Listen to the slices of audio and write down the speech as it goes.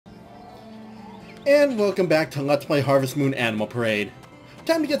And welcome back to Let's Play Harvest Moon Animal Parade.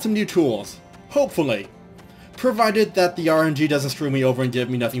 Time to get some new tools. Hopefully. Provided that the RNG doesn't screw me over and give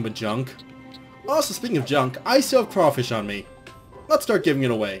me nothing but junk. Also, speaking of junk, I still have crawfish on me. Let's start giving it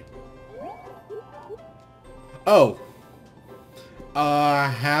away. Oh.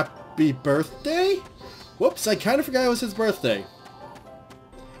 Happy birthday? Whoops, I kind of forgot it was his birthday.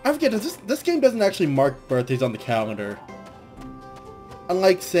 I forget, this game doesn't actually mark birthdays on the calendar.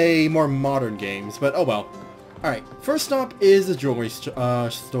 Unlike, say, more modern games, but oh well. Alright, first stop is the jewelry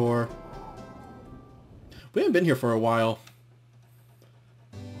store. We haven't been here for a while.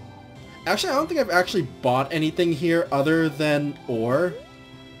 Actually, I don't think I've actually bought anything here other than ore.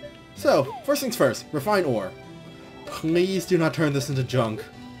 So, first things first, refine ore. Please do not turn this into junk.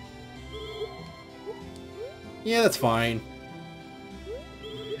 Yeah, that's fine.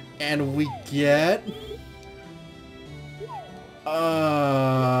 And we get...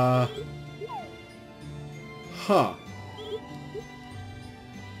 Huh.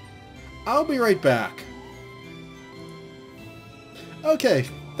 I'll be right back. Okay,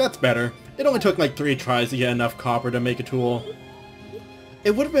 that's better. It only took like 3 tries to get enough copper to make a tool.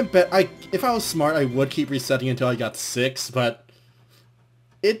 It would have been better. If I was smart, I would keep resetting until I got 6, but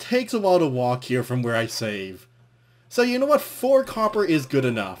it takes a while to walk here from where I save. So you know what? 4 copper is good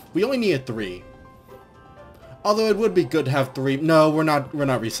enough. We only needed 3. Although it would be good to have 3. No, we're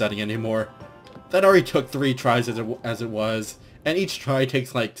not resetting anymore. That already took 3 tries as it was, and each try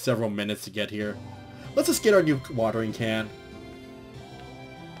takes like several minutes to get here. Let's just get our new watering can.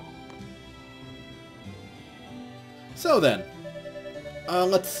 So then,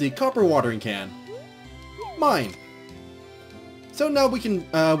 let's see, copper watering can. Mine. So now we can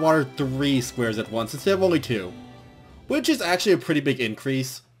water 3 squares at once instead of only 2. Which is actually a pretty big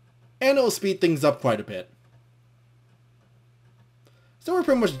increase, and it'll speed things up quite a bit. So we're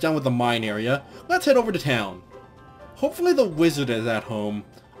pretty much done with the mine area. Let's head over to town. Hopefully the wizard is at home.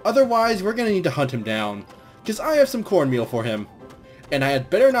 Otherwise, we're gonna need to hunt him down, because I have some cornmeal for him. And I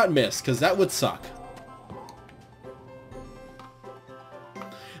had better not miss, because that would suck.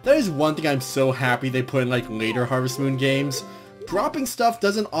 That is one thing I'm so happy they put in like later Harvest Moon games. Dropping stuff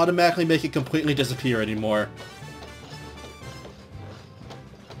doesn't automatically make it completely disappear anymore.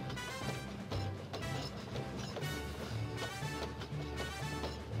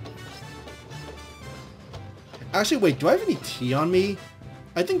 Actually, wait, do I have any tea on me?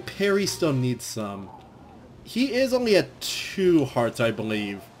 I think Perry still needs some. He is only at 2 hearts, I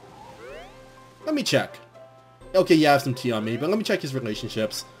believe. Let me check. Okay, yeah, I have some tea on me, but let me check his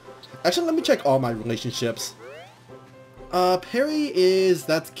relationships. Actually, let me check all my relationships. Perry is...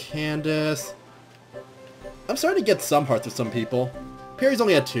 that's Candace. I'm starting to get some hearts with some people. Perry's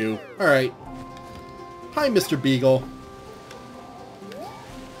only at 2. Alright. Hi, Mr. Beagle.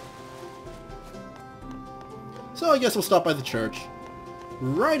 So I guess we'll stop by the church.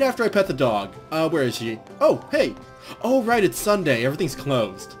 Right after I pet the dog. Where is she? Oh, hey! Oh, right, it's Sunday. Everything's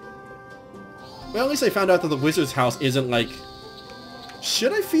closed. Well, at least I found out that the wizard's house isn't like...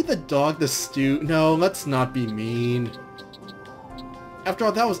 Should I feed the dog the stew? No, let's not be mean. After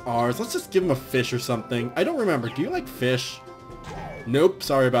all, that was ours. Let's just give him a fish or something. I don't remember. Do you like fish? Nope,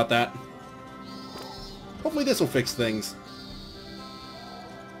 sorry about that. Hopefully this will fix things.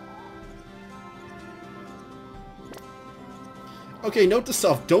 Okay, note to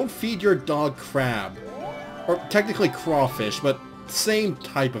self, don't feed your dog crab. Or technically crawfish, but same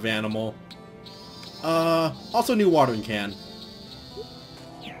type of animal. Also new watering can.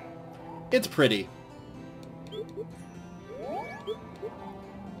 It's pretty.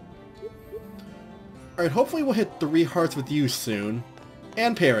 Alright, hopefully we'll hit 3 hearts with you soon.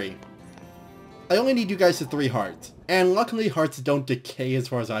 And Perry. I only need you guys to 3 hearts. And luckily hearts don't decay as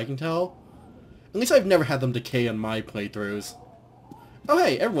far as I can tell. At least I've never had them decay on my playthroughs. Oh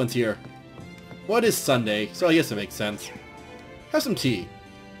hey, everyone's here. Well, it is Sunday, so I guess it makes sense. Have some tea.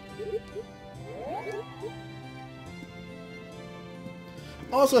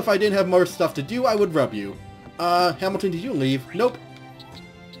 Also, if I didn't have more stuff to do, I would rub you. Hamilton, did you leave? Nope.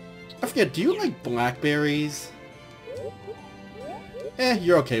 I forget, do you like blackberries?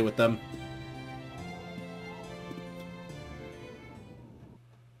 You're okay with them.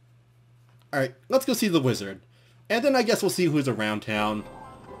 Alright, let's go see the wizard. And then I guess we'll see who's around town.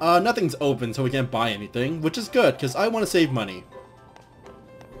 Nothing's open, so we can't buy anything, which is good, because I want to save money.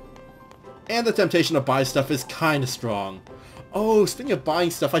 And the temptation to buy stuff is kind of strong. Oh, speaking of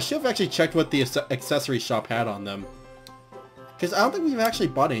buying stuff, I should have actually checked what the accessory shop had on them. Because I don't think we've actually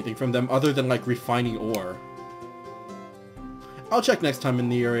bought anything from them other than, like, refining ore. I'll check next time in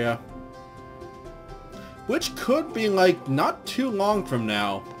the area. Which could be, like, not too long from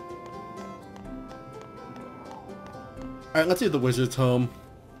now. Alright, let's see if the wizard's home.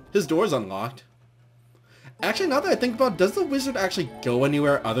 His door's unlocked. Actually, now that I think about it, does the wizard actually go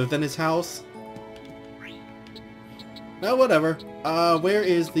anywhere other than his house? No, whatever. Where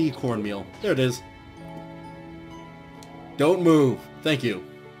is the cornmeal? There it is. Don't move. Thank you.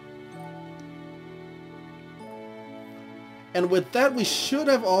 And with that, we should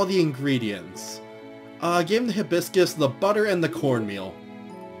have all the ingredients. Gave him the hibiscus, the butter, and the cornmeal.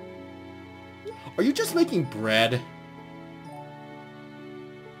 Are you just making bread?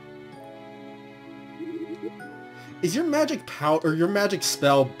 Is your magic powder or your magic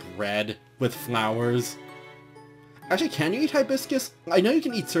spell bread with flowers? Actually, can you eat hibiscus? I know you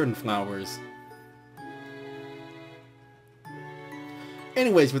can eat certain flowers.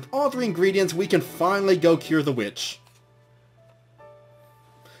 Anyways, with all 3 ingredients, we can finally go cure the witch.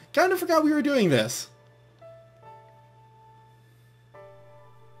 Kinda forgot we were doing this.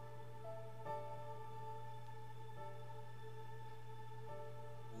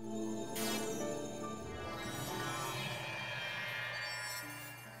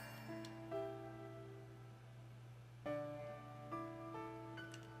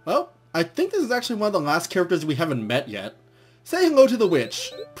 Well, I think this is actually one of the last characters we haven't met yet. Say hello to the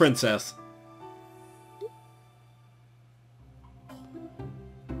witch, princess.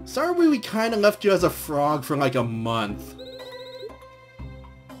 Sorry we kinda left you as a frog for like a month.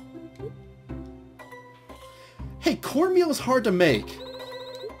 Hey, cornmeal is hard to make.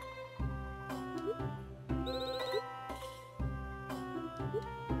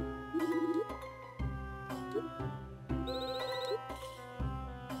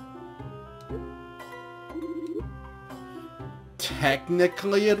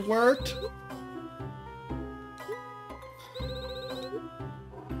 Technically it worked.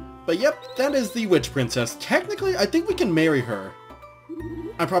 But yep, that is the witch princess. Technically, I think we can marry her.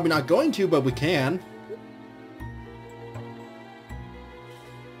 I'm probably not going to, but we can.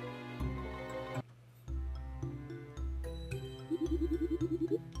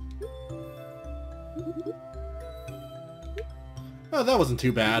 Oh, that wasn't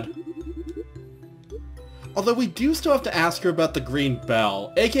too bad. Although we do still have to ask her about the green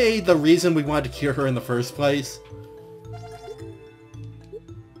bell, aka the reason we wanted to cure her in the first place.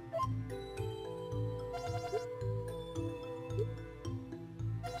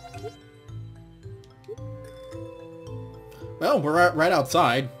 Well, we're right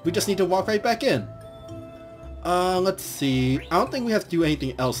outside. We just need to walk right back in. Let's see. I don't think we have to do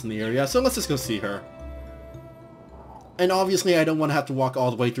anything else in the area, so let's just go see her. And obviously I don't want to have to walk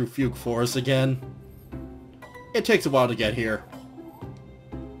all the way through Fugue Forest again. It takes a while to get here.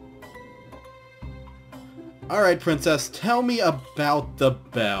 Alright, princess, tell me about the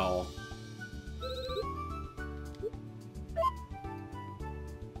bell.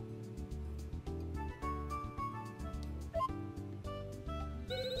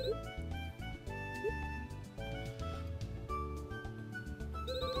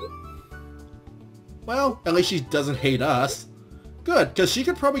 Well, at least she doesn't hate us. Good, because she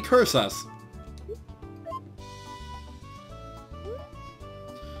could probably curse us.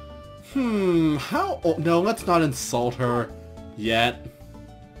 How old? No, let's not insult her yet.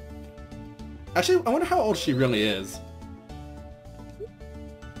 Actually, I wonder how old she really is.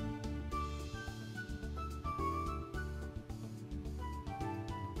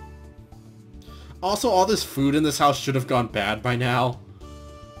 Also, all this food in this house should have gone bad by now.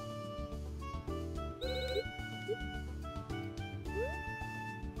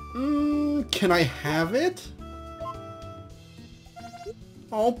 Can I have it?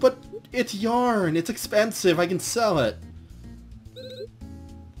 Oh, but it's yarn. It's expensive. I can sell it.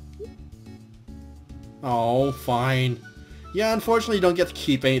 Oh, fine. Yeah, unfortunately you don't get to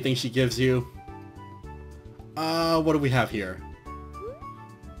keep anything she gives you. What do we have here?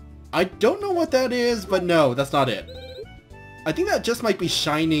 I don't know what that is, but no, that's not it. I think that just might be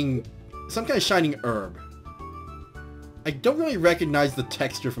shining... some kind of shining herb. I don't really recognize the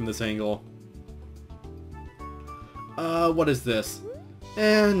texture from this angle. What is this?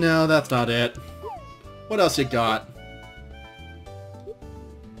 No, that's not it. What else you got?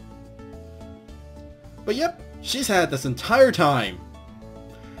 But yep, she's had this entire time.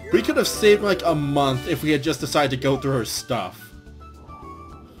 We could have saved like a month if we had just decided to go through her stuff.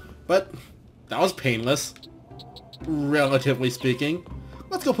 But that was painless. Relatively speaking.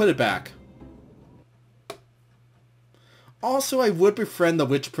 Let's go put it back. Also, I would befriend the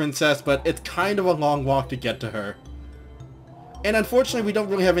Witch Princess, but it's kind of a long walk to get to her. And unfortunately, we don't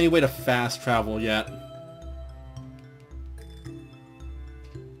really have any way to fast travel yet.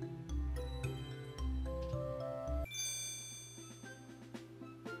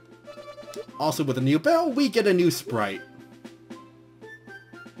 Also, with a new bell, we get a new sprite.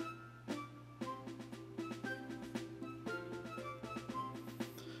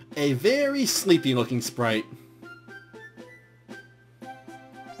 A very sleepy looking sprite.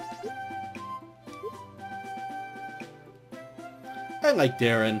 I like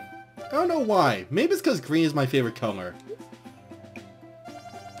Darren. I don't know why. Maybe it's because green is my favorite color.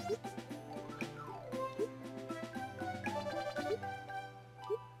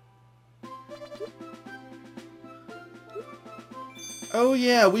 Oh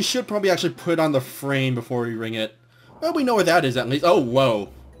yeah, we should probably actually put on the frame before we ring it. Well, we know where that is at least. Oh, whoa.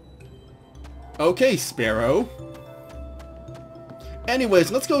 Okay, Sparrow.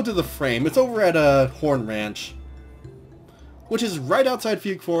 Anyways, let's go to the frame. It's over at Horn Ranch, which is right outside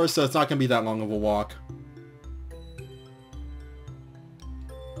Fugue Forest, so it's not going to be that long of a walk.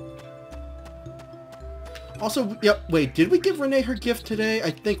 Also, yep, wait, did we give Renee her gift today? I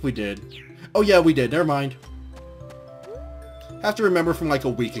think we did. Oh yeah, we did. Never mind. Have to remember from like a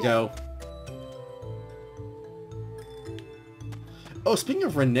week ago. Oh, speaking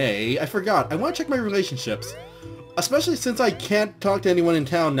of Renee, I forgot. I want to check my relationships. Especially since I can't talk to anyone in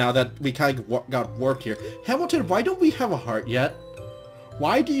town now that we kind of got warped here. Hamilton, why don't we have a heart yet?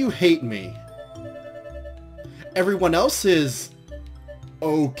 Why do you hate me? Everyone else is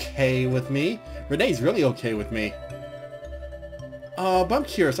okay with me. Renee's really okay with me. But I'm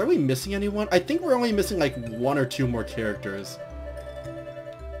curious, are we missing anyone? I think we're only missing like 1 or 2 more characters.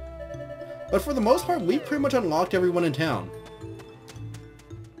 But for the most part, we've pretty much unlocked everyone in town.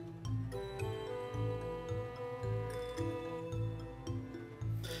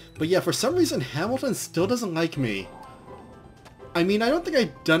 But yeah, for some reason, Hamilton still doesn't like me. I mean, I don't think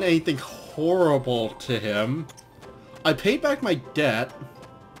I've done anything horrible to him. I paid back my debt.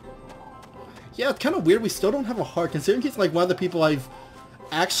 Yeah, it's kind of weird we still don't have a heart, considering he's like one of the people I've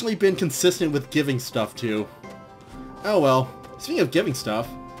actually been consistent with giving stuff to. Oh well. Speaking of giving stuff,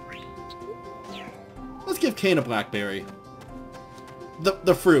 let's give Kane a Blackberry.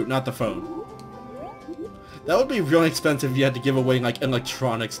 The fruit, not the phone. That would be really expensive if you had to give away, like,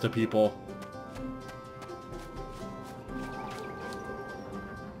 electronics to people.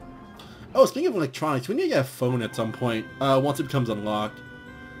 Oh, speaking of electronics, we need to get a phone at some point, once it becomes unlocked.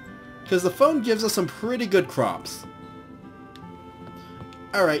 Because the phone gives us some pretty good crops.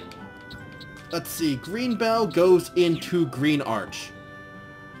 Alright. Let's see. Green Bell goes into Green Arch.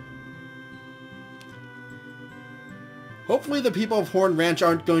 Hopefully the people of Horn Ranch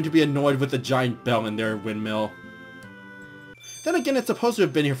aren't going to be annoyed with the giant bell in their windmill. Then again, it's supposed to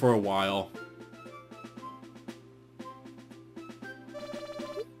have been here for a while.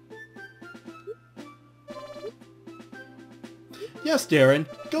 Yes, Darren,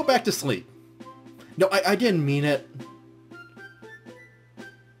 go back to sleep. No, I didn't mean it.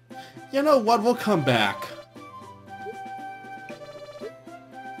 You know what, we'll come back.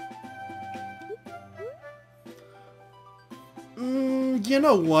 You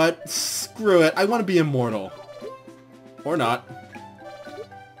know what? Screw it. I want to be immortal. Or not.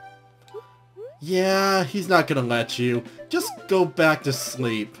 Yeah, he's not gonna let you. Just go back to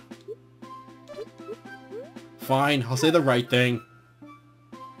sleep. Fine, I'll say the right thing.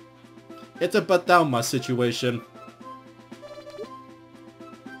 It's a but thou must situation.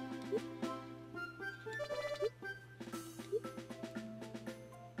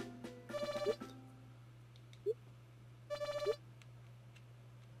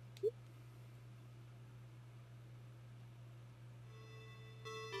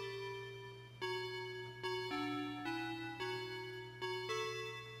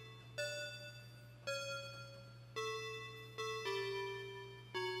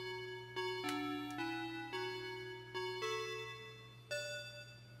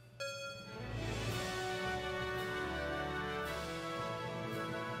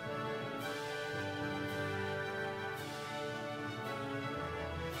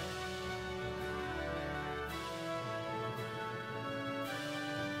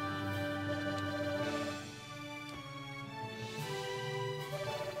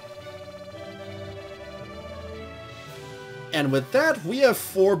 And with that, we have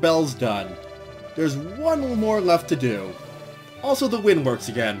 4 bells done. There's 1 more left to do. Also, the wind works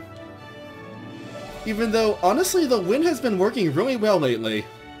again. Even though, honestly, the wind has been working really well lately.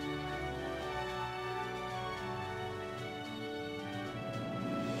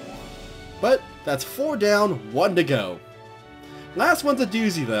 But, that's 4 down, 1 to go. Last one's a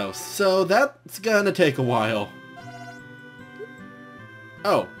doozy though, so that's gonna take a while.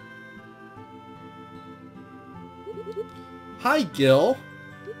 Oh. Hi, Gil.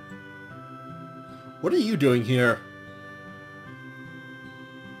 What are you doing here?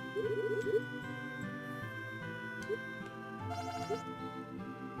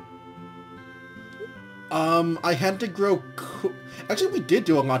 I had to grow... Actually, we did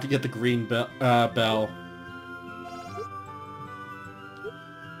do a lot to get the green bell.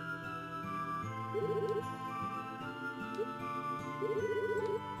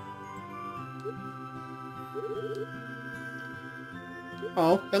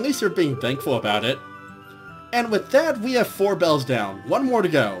 Oh, at least you're being thankful about it. And with that, we have 4 bells down. 1 more to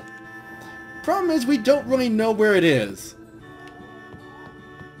go. Problem is, we don't really know where it is.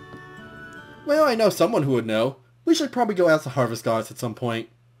 Well, I know someone who would know. We should probably go ask the Harvest Goddess at some point.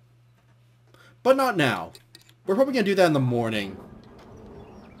 But not now. We're probably going to do that in the morning.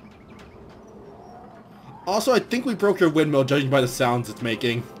 Also, I think we broke your windmill judging by the sounds it's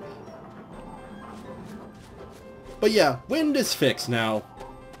making. But yeah, wind is fixed now.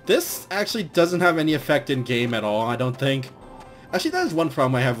 This actually doesn't have any effect in game at all, I don't think. Actually, that is one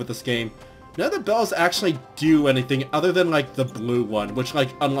problem I have with this game. None of the bells actually do anything other than like the blue one, which like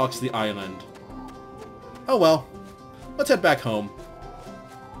unlocks the island. Oh well. Let's head back home.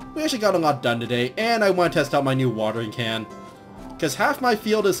 We actually got a lot done today, and I want to test out my new watering can. Because half my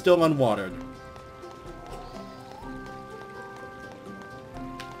field is still unwatered.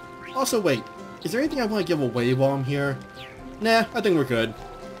 Also, wait. Is there anything I want to give away while I'm here? Nah, I think we're good.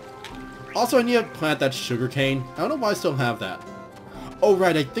 Also, I need to plant that sugarcane. I don't know why I still have that. Oh,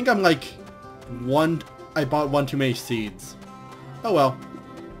 right. I think I'm like I bought 1 too many seeds. Oh, well.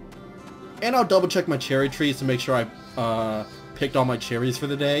 And I'll double check my cherry trees to make sure I picked all my cherries for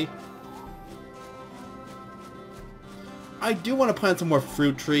the day. I do want to plant some more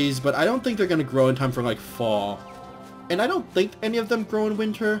fruit trees, but I don't think they're going to grow in time for like fall. And I don't think any of them grow in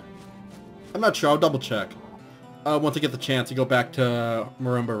winter. I'm not sure. I'll double check. Once I get the chance to go back to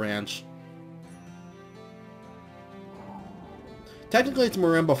Marimba Ranch. Technically it's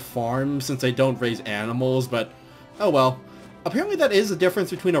Marimba Farm since they don't raise animals, but oh well. Apparently that is the difference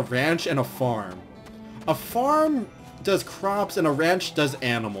between a ranch and a farm. A farm does crops and a ranch does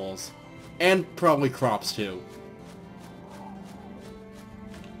animals. And probably crops too.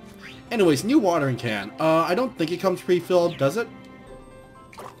 Anyways, new watering can. I don't think it comes pre-filled, does it?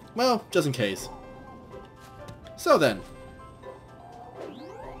 Well, just in case. So then.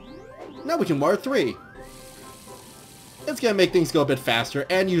 Now we can water 3. It's gonna make things go a bit faster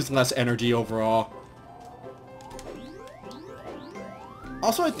and use less energy overall.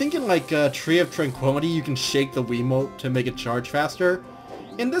 Also, I think in like Tree of Tranquility you can shake the Wiimote to make it charge faster.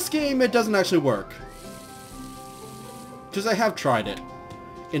 In this game it doesn't actually work. Because I have tried it.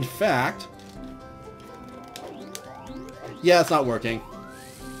 In fact... yeah, it's not working.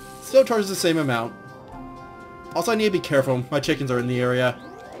 Still charges the same amount. Also, I need to be careful. My chickens are in the area.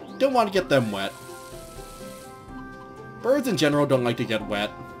 Don't want to get them wet. Birds in general don't like to get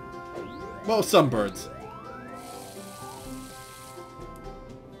wet. Well, some birds.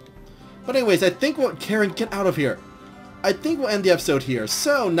 But anyways, I think we'll... Karen, get out of here. I think we'll end the episode here.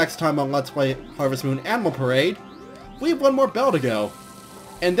 So, next time on Let's Play Harvest Moon Animal Parade, we have 1 more bell to go.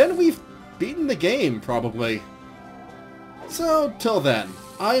 And then we've beaten the game, probably. So, till then,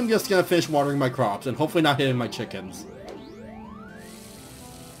 I am just gonna finish watering my crops and hopefully not hitting my chickens.